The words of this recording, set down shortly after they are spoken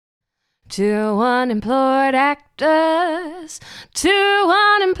Two unemployed actors. Two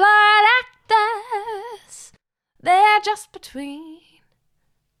unemployed actors. They're just between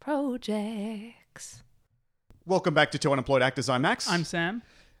projects. Welcome back to Two Unemployed Actors. I'm Max. I'm Sam.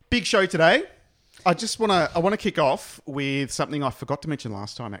 Big show today. I want to kick off with something I forgot to mention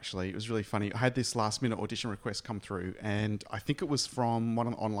last time, actually. It was really funny. I had this last minute audition request come through, and I think it was from one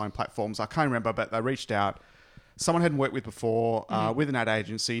of the online platforms. I can't remember, but they reached out. Someone hadn't worked with before, with an ad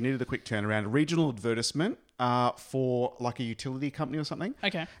agency, needed a quick turnaround, a regional advertisement for like a utility company or something.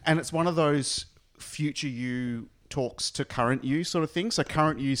 Okay. And it's one of those future you talks to current you sort of thing. So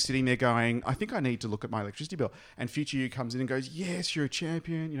current you sitting there going, I think I need to look at my electricity bill. And future you comes in and goes, yes, you're a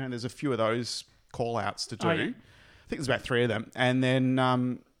champion. You know, there's a few of those call outs to do. Oh, yeah. I think there's about 3 of them. And then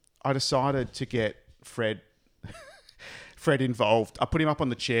I decided to get Fred involved. I put him up on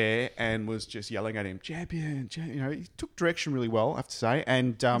the chair and was just yelling at him, champion. You know, he took direction really well, I have to say.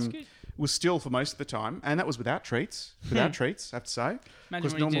 And was still for most of the time. And that was without treats. Treats, I have to say.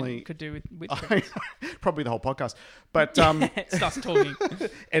 Imagine what normally you could do with treats. Probably the whole podcast. But Starts talking.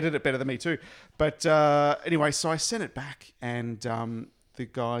 edit it better than me too. But anyway, so I sent it back and the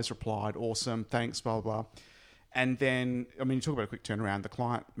guys replied, awesome, thanks, blah, blah, blah. And then, I mean, you talk about a quick turnaround. The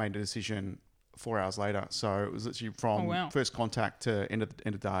client made a decision 4 hours later. So it was literally from first contact to end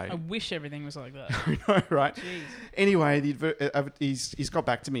of day. I wish everything was like that. I know, right? Jeez. Anyway, he's got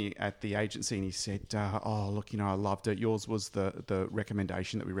back to me at the agency and he said, oh, look, you know, I loved it. Yours was the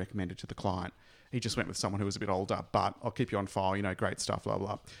recommendation that we recommended to the client. He just went with someone who was a bit older, but I'll keep you on file, you know, great stuff, blah,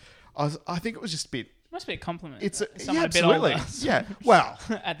 blah. I think it was just a bit... Must be a compliment. It's someone absolutely. a bit older. Yeah, well...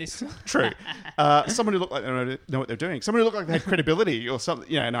 At this... True. Someone who looked like they know what they're doing. Someone who looked like they had credibility or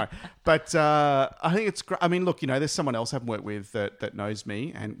something. You know, no. But I think it's great. I mean, look, you know, there's someone else I haven't worked with that knows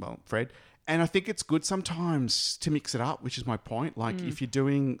me and, well, Fred. And I think it's good sometimes to mix it up, which is my point. Like, if you're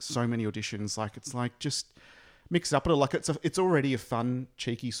doing so many auditions, like, it's like just... mix it up a little. Like it's already a fun,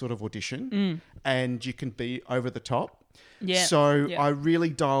 cheeky sort of audition and you can be over the top. Yeah. So I really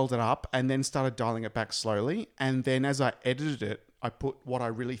dialed it up and then started dialing it back slowly. And then as I edited it, I put what I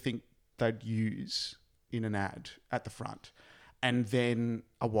really think they'd use in an ad at the front. And then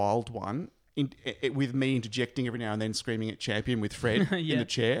a wild one with me interjecting every now and then screaming at champion with Fred in the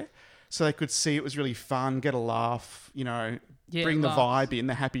chair. So they could see it was really fun, get a laugh, you know, bring the vibe in,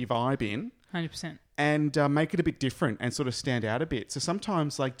 the happy vibe in. 100%. And make it a bit different and sort of stand out a bit. So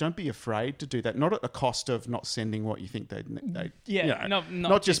sometimes, like, don't be afraid to do that. Not at the cost of not sending what you think they Yeah, you know, not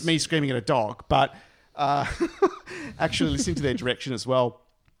not just me screaming at a dog, but actually listening to their direction as well.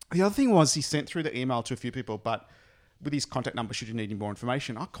 The other thing was he sent through the email to a few people, but with his contact number, should you need any more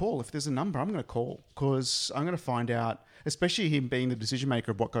information, I'll call. If there's a number, I'm going to call because I'm going to find out, especially him being the decision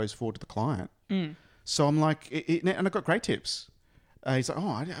maker of what goes forward to the client. So I'm like, and I've got great tips. He's like,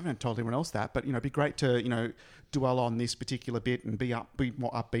 I haven't told anyone else that, but, you know, it'd be great to, you know, dwell on this particular bit and be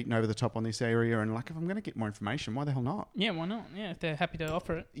more upbeat and over the top on this area. And like, if I'm going to get more information, why the hell not? Yeah, why not? Yeah, if they're happy to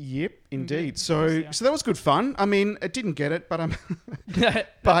offer it. Yep, indeed. Yeah, so that was good fun. I mean, it didn't get it, but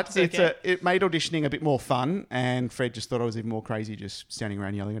but it made auditioning a bit more fun. And Fred just thought I was even more crazy, just standing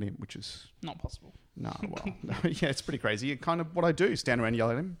around yelling at him, which is not possible. No, well, yeah, it's pretty crazy. Kind of what I do, stand around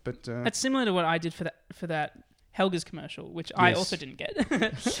yelling at him. But that's similar to what I did for that Helga's commercial, which I also didn't get.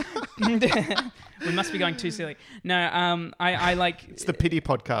 We must be going too silly. No, I like... It's the pity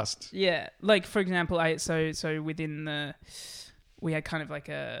podcast. Yeah. Like, for example, so within we had kind of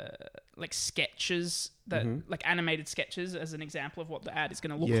like sketches that, like animated sketches as an example of what the ad is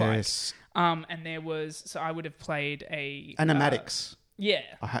going to look like. And there was... So I would have played a... Animatics. Yeah.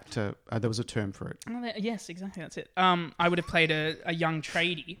 I had to... there was a term for it. Oh, yes, exactly. That's it. I would have played a young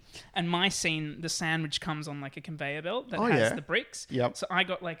tradie, and my scene, the sandwich comes on like a conveyor belt that has the bricks. Yep. So I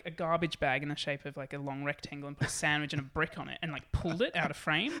got like a garbage bag in the shape of like a long rectangle and put a sandwich and a brick on it and like pulled it out of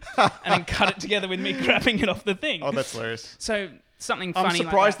frame and then cut it together with me grabbing it off the thing. Oh, that's hilarious. So something funny. I'm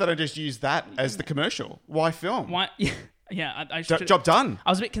surprised like that I just used that as the commercial. Why film? Why? Yeah. Job done. I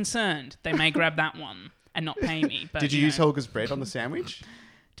was a bit concerned. They may grab that one and not pay me. But did you use Helga's bread on the sandwich?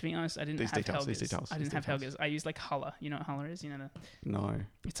 To be honest, I didn't have Helga's. I didn't have Helga's. I used like Huller. You know what Huller is? You know No.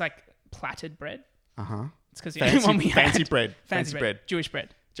 It's like platted bread. Uh-huh. It's because the only one we had. Fancy bread. Fancy bread. Jewish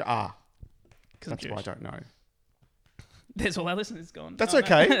bread. That's why I don't know. There's all our listeners gone. That's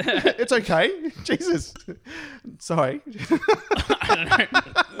okay. It's okay. Jesus. Sorry. I don't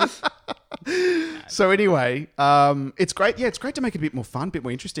know. So anyway, it's great. Yeah, it's great to make it a bit more fun, a bit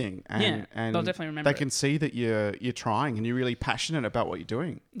more interesting. And they'll definitely remember They can see that you're trying and you're really passionate about what you're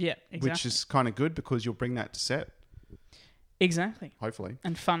doing. Yeah, exactly. Which is kind of good because you'll bring that to set. Exactly. Hopefully.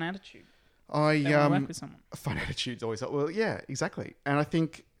 And fun attitude. They work with someone. Fun attitude's always... Well, yeah, exactly. And I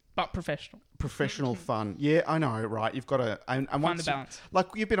think but professional. Professional fun. Yeah, I know, right? You've got to... And Find once the balance. Like,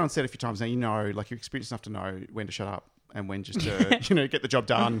 you've been on set a few times now, you know, like, you're experienced enough to know when to shut up and when just to, get the job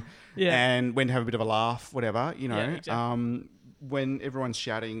done and when to have a bit of a laugh, whatever, Yeah, exactly. When everyone's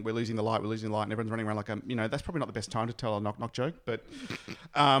shouting, we're losing the light, and everyone's running around like that's probably not the best time to tell a knock joke, but...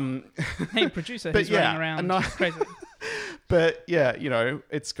 Hey, producer, but who's yeah, running around. It's crazy. But yeah,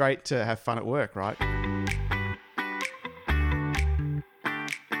 it's great to have fun at work, right?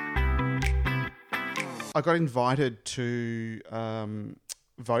 I got invited to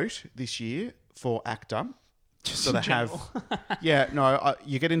vote this year for actor. So they have,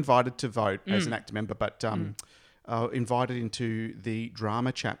 you get invited to vote as an actor member, but invited into the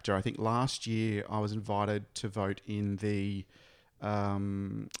drama chapter. I think last year I was invited to vote in the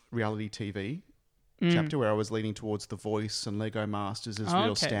reality TV chapter where I was leaning towards The Voice and Lego Masters as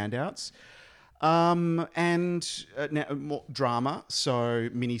real standouts. And now more drama, so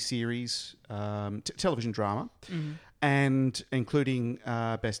mini-series, television drama, and including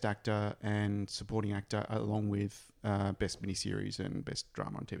Best Actor and Supporting Actor, along with Best Miniseries and Best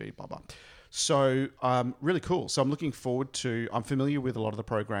Drama on TV, blah, blah. So really cool. So I'm looking forward to... I'm familiar with a lot of the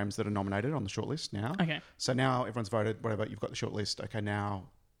programs that are nominated on the shortlist now. Okay. So now everyone's voted, whatever, you've got the shortlist. Okay, now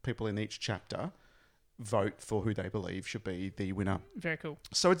people in each chapter vote for who they believe should be the winner. Very cool.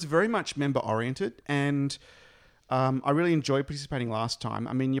 So it's very much member-oriented, and I really enjoyed participating last time.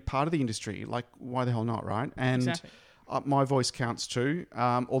 I mean, you're part of the industry. Like, why the hell not, right? And Exactly. My voice counts too,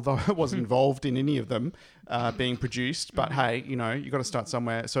 although I wasn't involved in any of them being produced. But hey, you got to start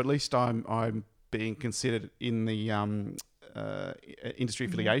somewhere. So at least I'm being considered in the industry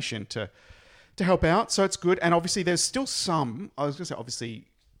affiliation to help out. So it's good. And obviously, there's still some... I was going to say, obviously...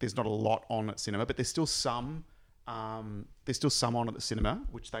 There's not a lot on at cinema, but there's still some. There's still some on at the cinema,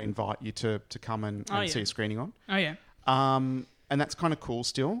 which they invite you to come and see a screening on. Oh yeah. And that's kind of cool.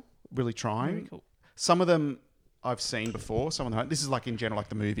 Still, really trying. Very cool. Some of them I've seen before. Some of them. This is like in general, like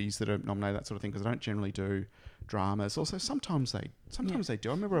the movies that are nominated, that sort of thing, because I don't generally do dramas. Also, sometimes they do.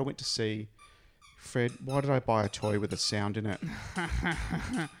 I remember I went to see Fred. Why did I buy a toy with a sound in it?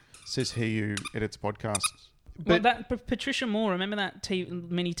 Says he who edits podcasts. But Patricia Moore, remember that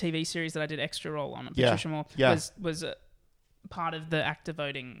mini TV series that I did extra role on? Patricia Moore was a part of the actor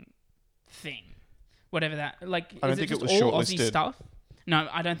voting thing, whatever that. Like, I don't is think it just it was all shortlisted. Aussie stuff? No,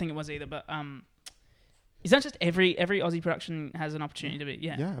 I don't think it was either. But is that just every Aussie production has an opportunity to be?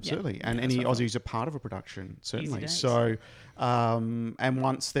 Yeah, absolutely. Yeah. And Yeah, any that's what I Aussies are part of a production, certainly. days. So, and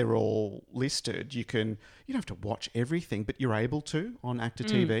once they're all listed, you don't have to watch everything, but you're able to on Actor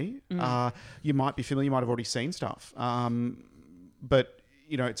TV. You might be familiar, you might have already seen stuff. But,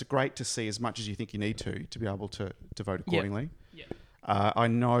 it's great to see as much as you think you need to be able to vote accordingly. Yeah. I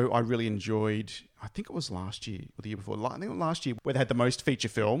know I really enjoyed, I think it was last year or the year before, I think it was last year, where they had the most feature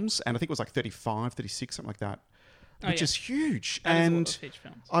films, and I think it was like 35, 36, something like that. Which is huge. That and is a lot of feature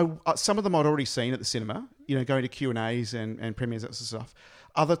films. some of them I'd already seen at the cinema, going to Q&As and premieres, that sort of stuff.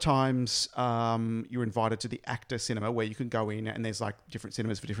 Other times you're invited to the actor cinema where you can go in and there's like different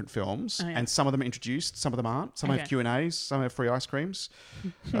cinemas for different films. And some of them are introduced, some of them aren't. Some have Q&As, some have free ice creams.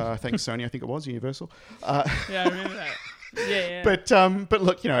 Thanks Sony, I think it was, Universal. Yeah, I remember that. Yeah. But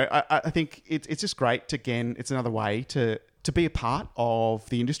look, I think it's just great to, again, it's another way to be a part of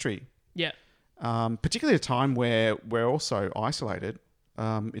the industry. Yeah. Particularly at a time where we're also isolated,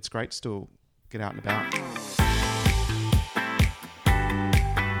 it's great to still get out and about.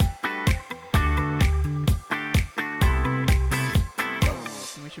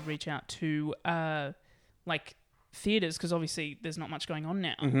 We should reach out to theatres, because obviously there's not much going on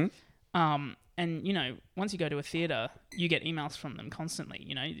now. Mm-hmm. And once you go to a theatre, you get emails from them constantly.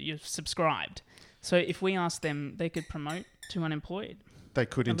 You're subscribed. So if we ask them, they could promote to Unemployed. They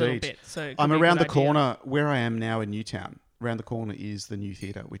could a little indeed. bit. So I'm around the corner where I am now in Newtown. Around the corner is the New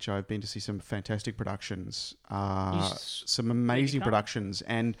Theatre, which I've been to see some fantastic productions, some amazing productions,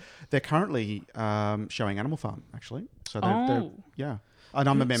 and they're currently showing Animal Farm actually. So they're and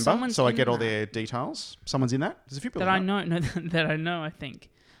I'm a member, so I get all their details. Someone's in that. There's a few people that I know. No, that I know. I think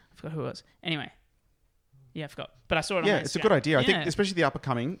I forgot who it was. Anyway. Yeah, I forgot. But I saw it on it's a good idea. I think especially the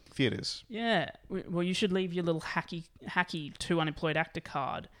up-and-coming theatres. Yeah. Well, you should leave your little hacky to Unemployed Actor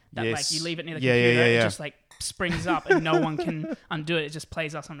card that you leave it near the computer. It just springs up and no one can undo it. It just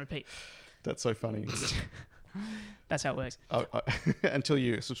plays us on repeat. That's so funny. That's how it works. Until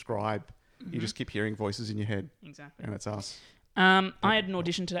you subscribe, you just keep hearing voices in your head. Exactly. And it's us. I had an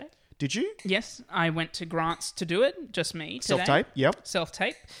audition today. Did you? Yes. I went to Grants to do it. Just me today. Self-tape? Yep.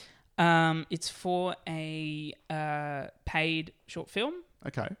 Self-tape. It's for a paid short film.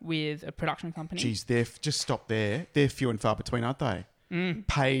 Okay. With a production company. Geez, just stop there. They're few and far between, aren't they?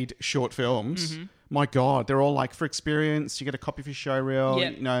 paid short films. Mm-hmm. My God, they're all like for experience. You get a copy of your show reel.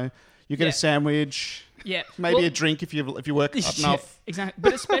 Yep. You know, you get a Yep. sandwich. Yeah. Maybe Well, a drink if you work up yeah, enough. exactly.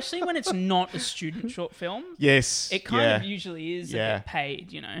 But especially when it's not a student short film, Yes. it kind of usually is Yeah. a bit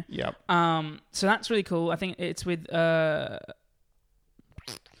paid, you know. Yep. So that's really cool. I think it's with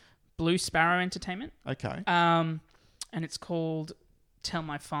Blue Sparrow Entertainment. Okay. And it's called Tell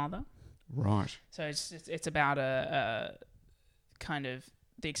My Father. Right. So it's about a kind of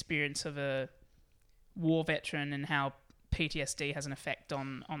the experience of a war veteran and how PTSD has an effect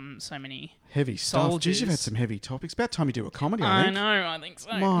on so many. Heavy stuff. Soldiers. Jeez, you've had some heavy topics. About time you do a comedy, I think. know, I think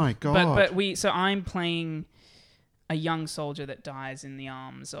so. My God. But I'm playing a young soldier that dies in the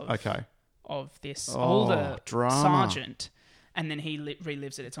arms of this older drama. sergeant, and then he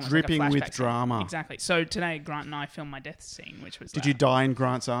relives it. It's almost Dripping like a with flashback drama. scene. Exactly. So today, Grant and I filmed my death scene, which was. Did you die in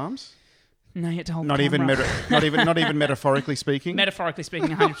Grant's arms? No, you had to hold Not the even camera. not even metaphorically speaking. Metaphorically speaking,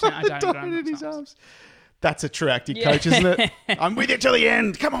 100%. I died in Died in Grant's his arms. arms. That's a true acting coach, isn't it? I'm with you till the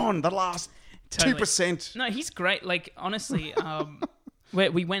end. Come on, the last Totally. 2%. No, he's great. Like honestly,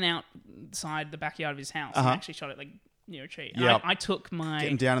 we went outside the backyard of his house and actually shot it like near a tree. And Yep. I took my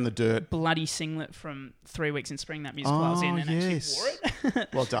Getting down in the dirt. bloody singlet from 3 weeks in spring that musical I was in and actually wore it.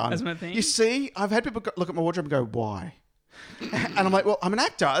 Well done. That's my thing. You see, I've had people look at my wardrobe and go, why? And I'm like, well, I'm an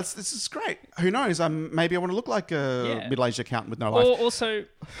actor. This is great. Who knows? Maybe I want to look like a middle-aged accountant with no life. Or also,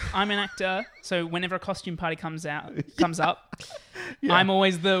 I'm an actor, so whenever a costume party comes up, I'm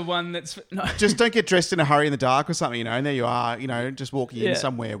always the one that's no. Just don't get dressed in a hurry in the dark or something, and there you are, just walking in Yeah.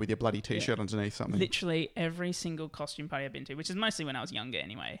 somewhere with your bloody t-shirt underneath something. Literally every single costume party I've been to, which is mostly when I was younger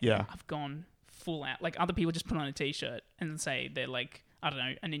anyway. Yeah. I've gone full out. Like other people just put on a t-shirt and say they're like, I don't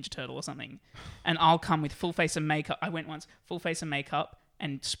know, a Ninja Turtle or something. And I'll come with full face of makeup. I went once, full face of makeup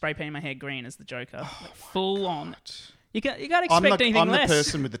and spray painting my hair green as the Joker. Like, full on. You can't expect anything I'm less. the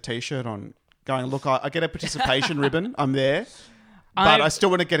person with the t-shirt on going, look, I get a participation ribbon. I'm there. But I still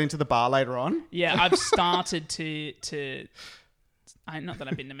want to get into the bar later on. Yeah, I've started to not that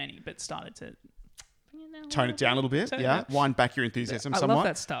I've been to many, but started to Tone it down a little bit. Tone it Yeah. down. Wind back your enthusiasm I somewhat. love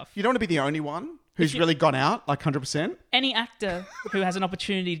that stuff. You don't want to be the only one who's you- really gone out, like 100%. Any actor who has an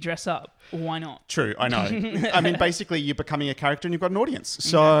opportunity to dress up, why not? True, I know. I mean, basically, you're becoming a character and you've got an audience.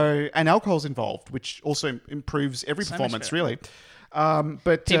 So, and alcohol's involved, which also improves every So much performance, better. really.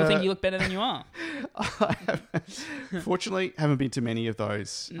 But People think you look better than you are. fortunately, haven't been to many of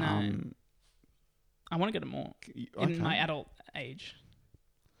those. No. I want to go to more okay. in my adult age.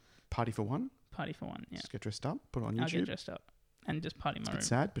 Party for one. Party for one, yeah. Just get dressed up, put it on I'll get YouTube. dressed up and just party in my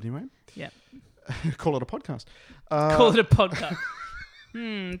It's room. sad, but anyway. Yeah. Call it a podcast. Call it a podcast.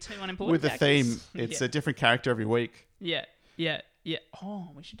 2 unemployed With the actors. theme, it's yeah. a different character every week. Yeah. Oh,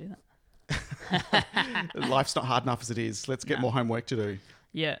 we should do that. Life's not hard enough as it is. Let's get more homework to do.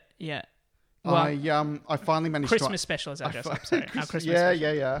 Yeah. Well, I finally managed Christmas to... special is our dress up. Sorry, our Christmas yeah,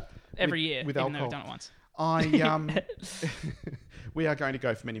 special. yeah. Every year, with even though alcohol. we've done it once. We are going to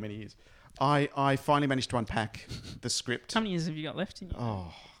go for many, many years. I finally managed to unpack the script. How many years have you got left in you?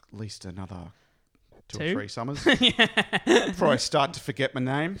 Oh, at least another two or Two? 3 summers before I start to forget my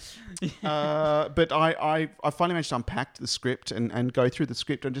name. But I finally managed to unpack the script and go through the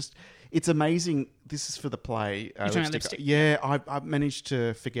script and just, it's amazing. This is for the play. You're talking about Lipstick? Yeah, I've managed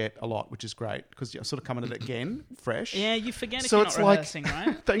to forget a lot, which is great because I sort of come at it again, fresh. Yeah, you forget if So you're it's not like, rehearsing,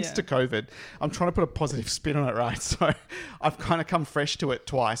 right? thanks Yeah. to COVID, I'm trying to put a positive spin on it, right? So I've kind of come fresh to it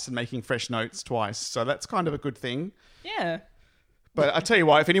twice and making fresh notes twice. So that's kind of a good thing. Yeah. But I tell you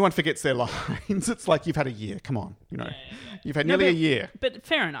what, if anyone forgets their lines, it's like you've had a year. Come on, you've had nearly a year. But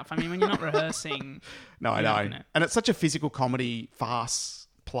fair enough. I mean, when you're not rehearsing... No, I you're not know. gonna- And it's such a physical comedy, farce,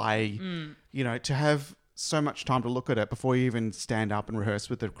 play, to have so much time to look at it before you even stand up and rehearse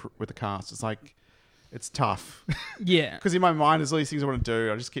with the cast. It's like, it's tough. Yeah. Because in my mind, there's all these things I want to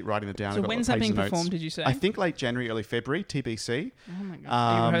do. I just keep writing them down. So I've got when's like that being pages of notes. performed, did you say? I think late January, early February, TBC. Oh my God.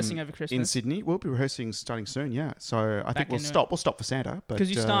 Are you rehearsing over In Christmas? Sydney. We'll be rehearsing starting soon, yeah. So I think we'll into stop. We'll stop for Santa. Because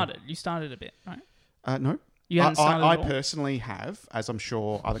you started a bit, right? No. You haven't started I at all? personally have, as I'm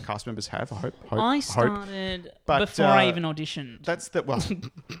sure other cast members have. I hope. I hope. started But, before I even auditioned. That's the well.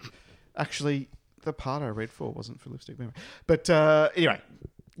 Actually, the part I read for wasn't for Lipstick. But anyway,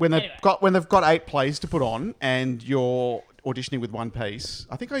 when they've got 8 plays to put on and you're auditioning with one piece,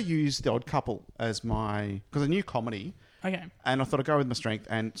 I think I used The Odd Couple as my because I knew comedy. Okay. And I thought I'd go with my strength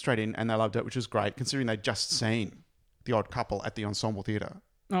and straight in, and they loved it, which was great considering they'd just seen The Odd Couple at the Ensemble Theatre.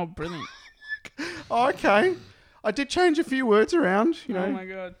 Oh, brilliant. Oh, okay. I did change a few words around, you know. Oh my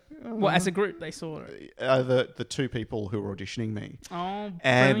god! Well, as a group, they saw it. The two people who were auditioning me. Oh,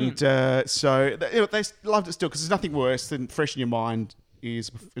 And brilliant. so they loved it still because there's nothing worse than fresh in your mind is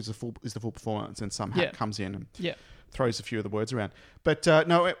the full performance, and some hack comes in and throws a few of the words around. But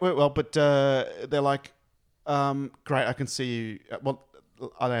no, it went well. But they're like, great, I can see you. Well,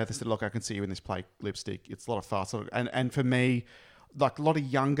 they said, look, I can see you in this play, Lipstick. It's a lot of fun. And for me, like a lot of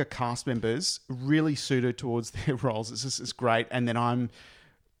younger cast members really suited towards their roles. It's great. And then I'm,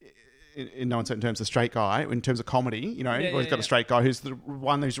 in no uncertain terms, a straight guy. In terms of comedy, you know, you've always got a straight guy who's the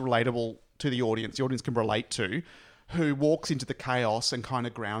one who's relatable to the audience can relate to, who walks into the chaos and kind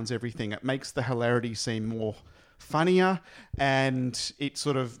of grounds everything. It makes the hilarity seem more funnier, and it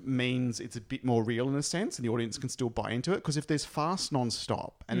sort of means it's a bit more real in a sense, and the audience can still buy into it. Because if there's fast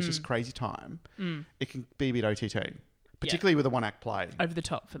non-stop and it's just crazy time, it can be a bit OTT. Particularly with a one-act play. Over the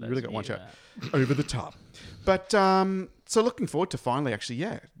top for those. Really got one shot. Over the top. But so looking forward to finally actually,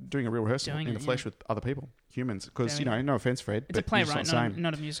 doing a real rehearsal in the flesh with other people, humans. Because, you know, no offense, Fred. It's a play, right?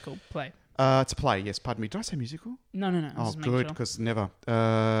 Not a musical play. It's a play, yes. Pardon me. Did I say musical? No. Oh, good, because never.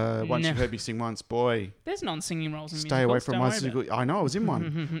 Once you heard me sing once, boy. There's non-singing roles in musicals. Stay away from my musical. I know, I was in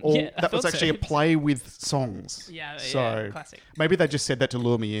one. That was actually a play with songs. Yeah, classic. Maybe they just said that to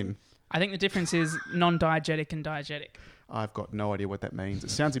lure me in. I think the difference is non-diegetic and diegetic. I've got no idea what that means. It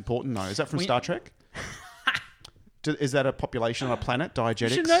sounds important, though. Is that from Star Trek? Is that a population on a planet? Diegetics? You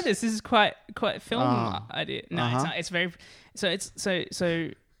should know this. This is quite a film idea. No, it's not. It's very... So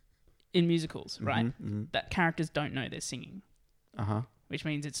in musicals, right, that characters don't know they're singing. Which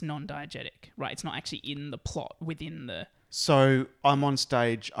means it's non-diegetic, right? It's not actually in the plot within the... So I'm on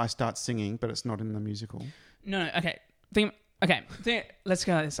stage, I start singing, but it's not in the musical. No, okay. Let's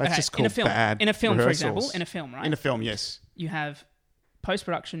go. This. That's just called bad in a film, rehearsals. for example, in a film, right? In a film, yes. You have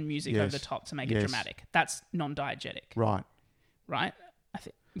post-production music over the top to make it dramatic. That's non-diegetic. Right. Right?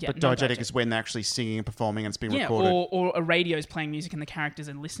 But diegetic is when they're actually singing and performing and it's being recorded. Or a radio is playing music and the characters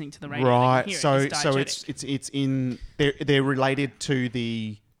are listening to the radio. Right. They can So hear it. it's in they're related to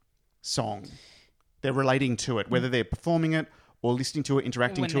the song. They're relating to it, whether they're performing it or listening to it,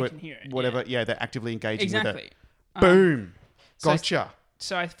 interacting to it, whatever. Yeah, they're actively engaging with it. Boom. Gotcha.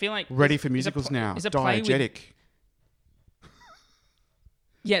 So I feel like... Ready for musicals now. Diegetic.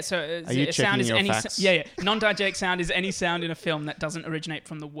 Yeah, so are you checking your facts? Non-diegetic sound is any sound in a film that doesn't originate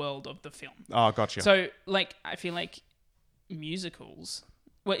from the world of the film. Oh, gotcha. So, like, I feel like musicals...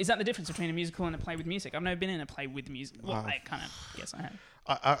 Well, is that the difference between a musical and a play with music? I've never been in a play with music. Well, I kind of guess I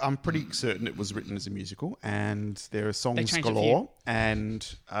have. I'm pretty certain it was written as a musical, and there are songs galore. And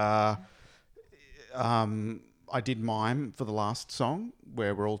I did mime for the last song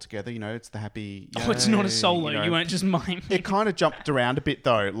where we're all together. You know, it's the happy. It's not a solo. You weren't just miming. It kind of jumped around a bit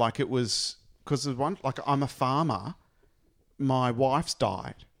though. Like it was because I'm a farmer. My wife's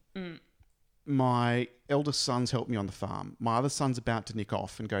died. My eldest son's helped me on the farm. My other son's about to nick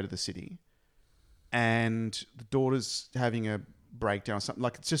off and go to the city, and the daughter's having a breakdown or something.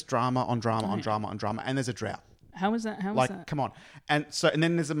 Like it's just drama on drama on drama on drama, and there's a drought. How is that? Come on. And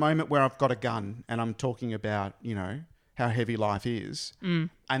then there's a moment where I've got a gun and I'm talking about, you know, how heavy life is. And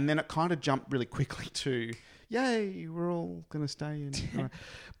then it kind of jumped really quickly to, yay, we're all going to stay in.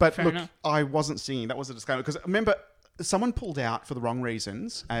 But look, enough. I wasn't singing. That was a disclaimer. Because remember, someone pulled out for the wrong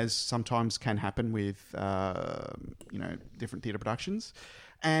reasons, as sometimes can happen with, different theatre productions.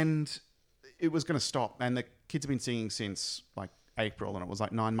 And it was going to stop. And the kids have been singing since like April, and it was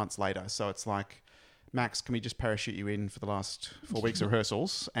like 9 months later. So it's like, Max, can we just parachute you in for the last 4 weeks of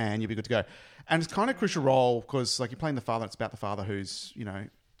rehearsals and you'll be good to go? And it's kind of a crucial role because like you're playing the father, it's about the father who's, you know,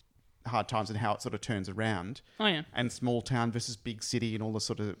 hard times and how it sort of turns around. Oh, yeah. And small town versus big city and all the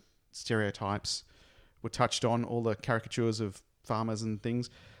sort of stereotypes were touched on, all the caricatures of farmers and things.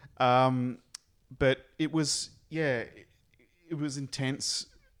 But it was, it was intense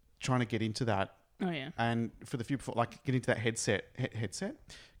trying to get into that. Oh, yeah. And for the few before, like get into that headset.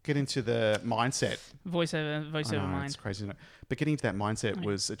 Get into the mindset. Voiceover mind. It's crazy, isn't it? But getting into that mindset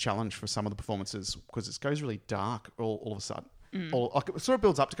was a challenge for some of the performances because it goes really dark all of a sudden. Or like it sort of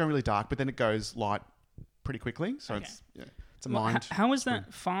builds up to going really dark, but then it goes light pretty quickly. So it's a mind. How was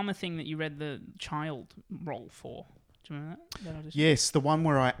that farmer thing that you read the child role for? Do you remember that? Yes, the one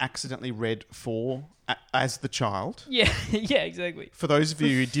where I accidentally read for as the child. Yeah, yeah, exactly. For those of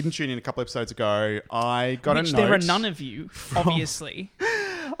you who didn't tune in a couple episodes ago, I got a note. There are none of you, obviously.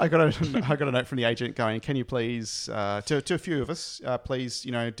 I got a note from the agent going, can you please, to a few of us, please,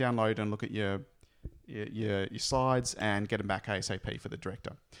 you know, download and look at your slides and get them back ASAP for the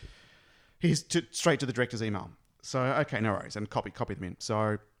director. Here's straight to the director's email. So, okay, no worries. And copy them in.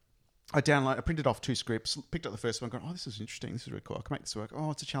 So I printed off 2 scripts, picked up the first one, going, oh, this is interesting. This is really cool. I can make this work.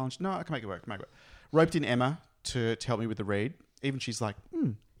 Oh, it's a challenge. No, I can make it work. Roped in Emma to help me with the read. Even she's like,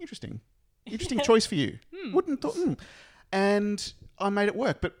 interesting choice for you. Wouldn't thought. And I made it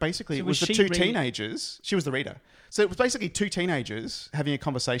work. But basically, So it was the was two she reading? teenagers. She was the reader. So it was basically 2 teenagers having a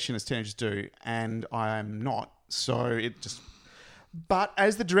conversation as teenagers do, and I am not. So it just... But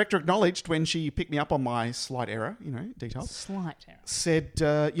as the director acknowledged when she picked me up on my slight error, details, Slight error.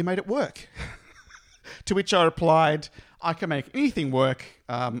 said, you made it work. To which I replied, I can make anything work.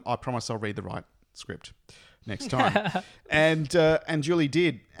 I promise I'll read the right script next time. and Julie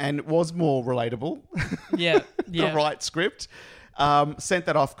did, and it was more relatable. Yeah. The right script. Sent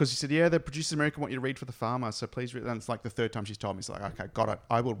that off because she said, the producers in America want you to read for the farmer, so please read. And it's like the 3rd time she's told me. It's like, okay, got it.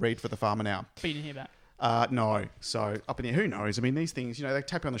 I will read for the farmer now. But you didn't hear back. No. So up in here, who knows? I mean, these things, they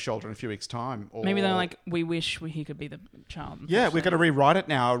tap you on the shoulder in a few weeks' time. Or, Maybe they're like, we wish he could be the child. yeah, we're going to rewrite it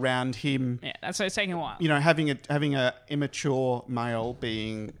now around him. Yeah, that's so it's taking a while. Having a immature male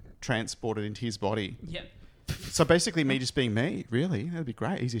being transported into his body. Yep. So basically, me just being me. Really, that'd be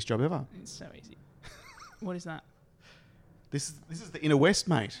great. Easiest job ever. It's so easy. What is that? This is the inner west,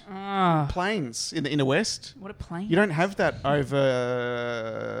 mate. Ah, Plains in the inner west. what a plane. You don't have that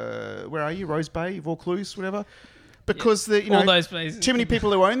over. Where are you? Rose Bay, Vaucluse, whatever. Because all those places. too many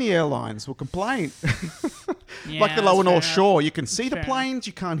people who own the airlines will complain. Yeah, Like the Lower that's North fair Shore, you can see the Fair planes,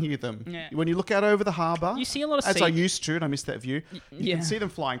 you can't hear them. Yeah. When you look out over the harbour, enough. You see a lot of as I used to, and I miss that view. You yeah. can see them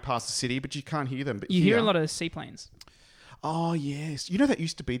flying past the city, but you can't hear them. But You hear here- a lot of seaplanes. Oh yes, that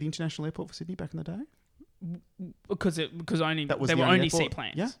used to be the international airport for Sydney back in the day. Because That was they the were only only airport?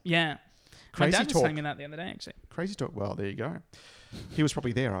 seaplanes. Yeah. Yeah. Crazy My dad was talk. telling me that the other day, actually. Crazy talk. Well, there you go. He was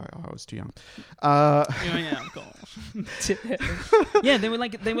probably there. I was too young. Yeah, of course. Yeah, they were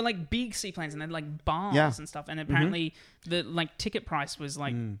like big seaplanes, and they had like bars Yeah. and stuff. And apparently, the ticket price was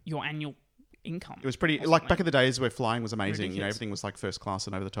like your annual income. It was pretty or like something. back in the days where flying was amazing. Ridiculous. Everything was like first class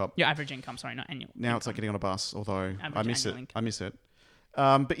and over the top. Your average income, sorry, not annual. Now it's like getting on a bus. Although I Average miss it. annual income. I miss it.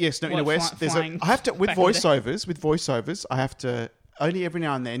 But yes, no, in the What, West, there's flying I have to with back in the day? voiceovers. With voiceovers, I have to only every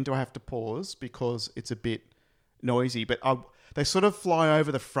now and then do I have to pause because it's a bit noisy. But they sort of fly over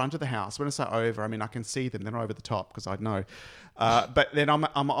the front of the house. When I say over, I mean I can see them. They're not over the top because I know. But then I'm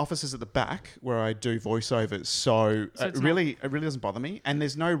offices at the back where I do voiceovers. So So it it's really doesn't bother me. And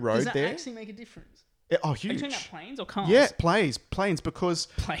there's no road Does that there. actually make a difference? Oh, Are you huge. talking about planes or cars? Yeah, planes because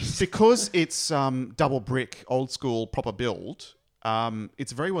Planes. because it's double brick, old school, proper build.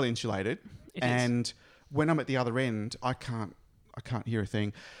 It's very well insulated, It is. and when I'm at the other end, I can't hear a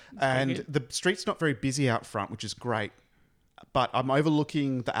thing. very And good. the street's not very busy out front, which is great. But I'm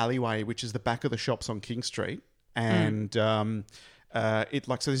overlooking the alleyway, which is the back of the shops on King Street, and so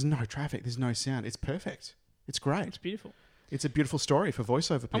there's no traffic, there's no sound. It's perfect. It's great. It's beautiful. It's a beautiful story for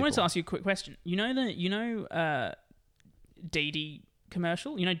voiceover people. I wanted to ask you a quick question. You know Didi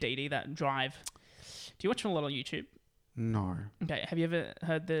commercial? You know Didi, that drive? Do you watch a lot on YouTube? No. Okay, have you ever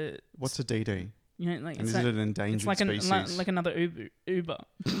heard the... What's a DD? You know, like And it's is like, it an endangered it's like, species? like another Uber.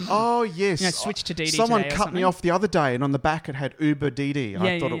 Oh, yes. Switch to DD Someone today or cut me something. off the other day, and on the back it had Uber DD.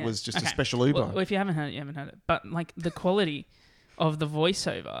 I thought it was just a Okay. special Uber. Well, if you haven't heard it, you haven't heard it. But like the quality of the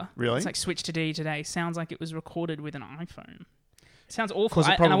voiceover, Really? it's like Switch to DD today, sounds like it was recorded with an iPhone. It sounds awful. 'Cause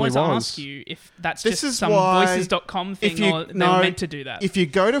it And I wanted probably to was. ask you if that's This just is some why voices.com thing or they were meant to do that. If you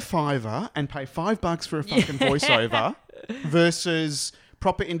go to Fiverr and pay $5 for a fucking voiceover versus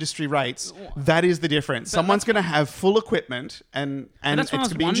proper industry rates, that is the difference. Someone's going to have full equipment and that's it's what I going was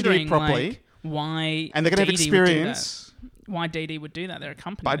to be engineered wondering, properly. like, why And they're going to have DD would do that. experience. Why DD would do that? They're a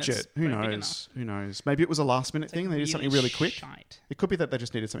company. Budget. That's Who very big knows? Who knows? Maybe it was a last minute thing. They did something really quick. Shite. It could be that they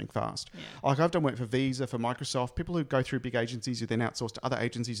just needed something fast. Yeah. Like I've done work for Visa, for Microsoft, people who go through big agencies who then outsource to other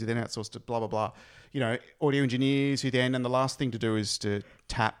agencies who then outsource to blah, blah, blah. Audio engineers who then, and the last thing to do is to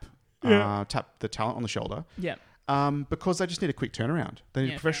tap the talent on the shoulder. Yeah. Because they just need a quick turnaround. They need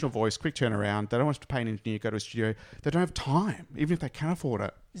Yeah, a professional voice, quick turnaround. They don't want to pay an engineer, go to a studio. They don't have time, even if they can afford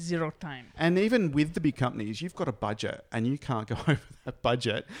it. Zero time. And even with the big companies, you've got a budget and you can't go over that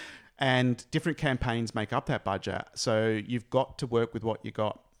budget. And different campaigns make up that budget. So you've got to work with what you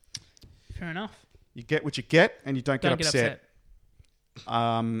got. Fair enough. You get what you get and you don't Don't get upset.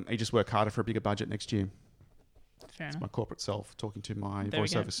 You just work harder for a bigger budget next year. Fair It's enough. my corporate self talking to my There we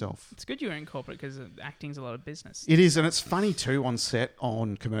go. voiceover self. It's good you're in corporate because acting's a lot of business. It is, and it's funny too on set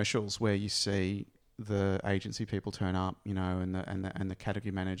on commercials where you see the agency people turn up, and the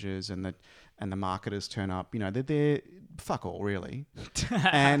category managers and the marketers turn up. They're there, fuck all really,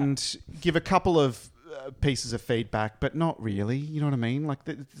 and give a couple of pieces of feedback, but not really. You know what I mean? Like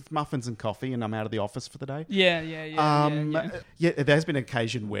muffins and coffee, and I'm out of the office for the day. Yeah. Yeah, there's been an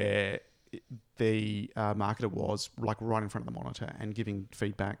occasion where the marketer was like right in front of the monitor and giving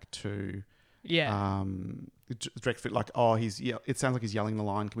feedback to direct fit, like, it sounds like he's yelling the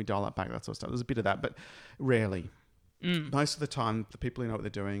line. Can we dial that back? That sort of stuff. There's a bit of that, but rarely. Most of the time, the people who know what they're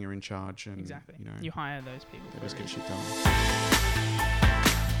doing are in charge, and exactly. You know, you hire those people. They just get shit done.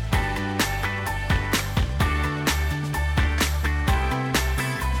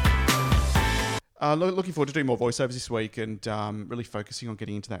 Looking forward to doing more voiceovers this week and really focusing on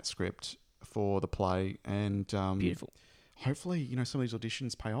getting into that script for the play. And beautiful. Hopefully, you know, some of these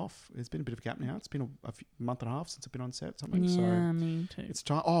auditions pay off. There's been a bit of a gap now. It's been a month and a half since I've been on set. Something. Yeah, so me too. It's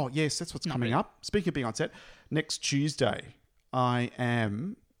time. Oh, yes, that's what's coming up. Speaking of being on set, next Tuesday, I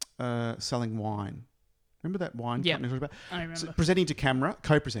am selling wine. Remember that wine company I talked about? I remember. So presenting to camera,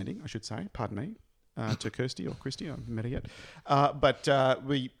 co-presenting, I should say, pardon me, to Kirsty or Christy, I haven't met her yet. But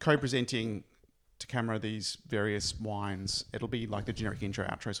we co-presenting to camera these various wines. It'll be like the generic intro,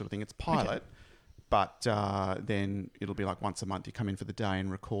 outro sort of thing. It's pilot, but then it'll be like once a month you come in for the day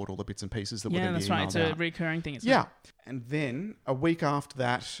and record all the bits and pieces that we're going to be emailed that's right. It's a recurring thing. Yeah. And then a week after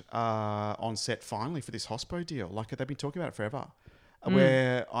that, on set finally for this hospo deal. Like they've been talking about it forever,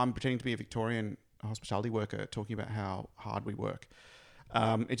 where I'm pretending to be a Victorian hospitality worker talking about how hard we work.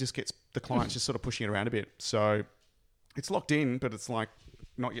 It just gets the clients just sort of pushing it around a bit. So it's locked in, but it's like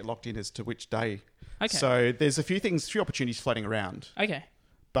not yet locked in as to which day. Okay. So there's a few opportunities floating around. Okay.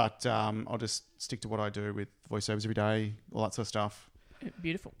 But I'll just stick to what I do with voiceovers every day, all that sort of stuff.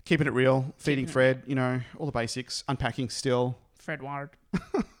 Beautiful. Keeping it real, feeding Fred, you know, all the basics, unpacking still. Fred Ward.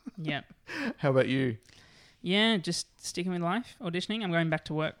 Yeah. How about you? Yeah, just sticking with life, auditioning. I'm going back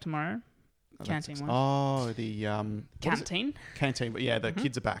to work tomorrow. Canteen one. Oh, the... Canteen? Canteen, but yeah, the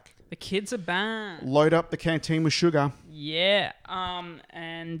kids are back. The kids are back. Load up the canteen with sugar. Yeah.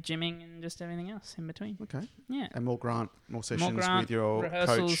 And gymming and just everything else in between. Okay. Yeah. And more sessions with your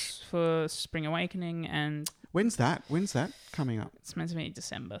rehearsals coach. For Spring Awakening and... When's that coming up? It's meant to be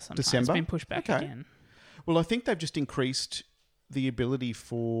December sometime. December? It's been pushed back again. Well, I think they've just increased the ability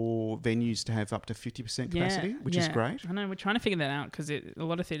for venues to have up to 50% capacity, which is great. I know, we're trying to figure that out because a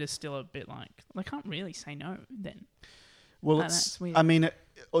lot of theatre's still a bit like, they can't really say no then. Well, it's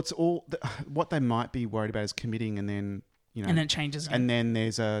all... what they might be worried about is committing and then, you know... And then it changes again. And then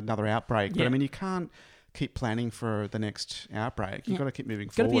there's another outbreak. But I mean, you can't keep planning for the next outbreak. You've got to keep moving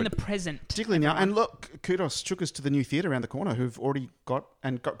forward. Got to be in the present. Particularly now. And look, kudos, took us to the new theatre around the corner who've already got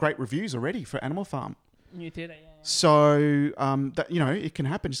great reviews already for Animal Farm. New theatre, yeah. So, that, you know, it can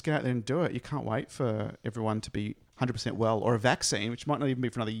happen. Just get out there and do it. You can't wait for everyone to be 100% well, or a vaccine, which might not even be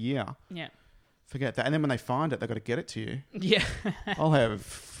for another year. Yeah. Forget that. And then when they find it, they've got to get it to you. Yeah. I'll have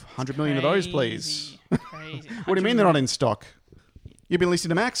 100 million of those, please. Crazy. What do you mean they're not in stock? You've been listening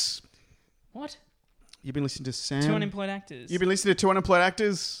to Max? What? You've been listening to Sam? 2 Unemployed Actors. You've been listening to 2 Unemployed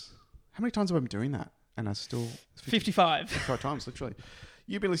Actors? How many times have I been doing that? And I still... 55. 55 times, literally.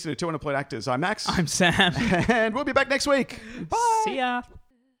 You've been listening to 2 Unemployed Actors. I'm Max. I'm Sam. And we'll be back next week. Bye. See ya.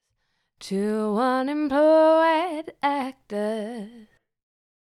 2 unemployed actors.